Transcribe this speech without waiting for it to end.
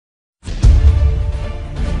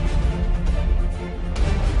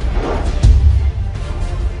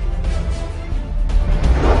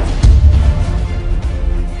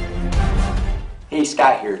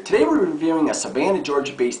Scott here. Today we're reviewing a Savannah,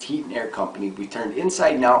 Georgia-based heat and air company we turned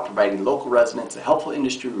inside and out, providing local residents a helpful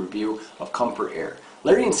industry review of Comfort Air.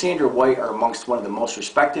 Larry and Sandra White are amongst one of the most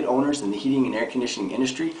respected owners in the heating and air conditioning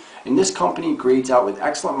industry, and this company grades out with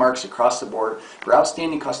excellent marks across the board for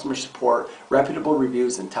outstanding customer support, reputable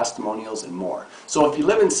reviews and testimonials, and more. So if you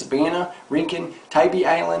live in Savannah, Rincon, Tybee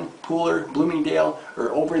Island, Pooler, Bloomingdale, or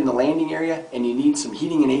over in the Landing area and you need some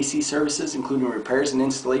heating and AC services including repairs and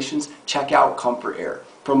installations, check out Comfort Air.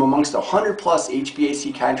 From amongst 100 plus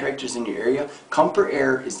HVAC contractors in your area, Comfort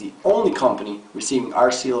Air is the only company receiving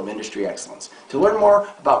our seal of industry excellence. To learn more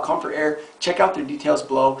about Comfort Air, check out their details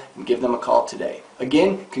below and give them a call today.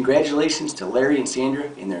 Again, congratulations to Larry and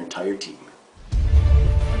Sandra and their entire team.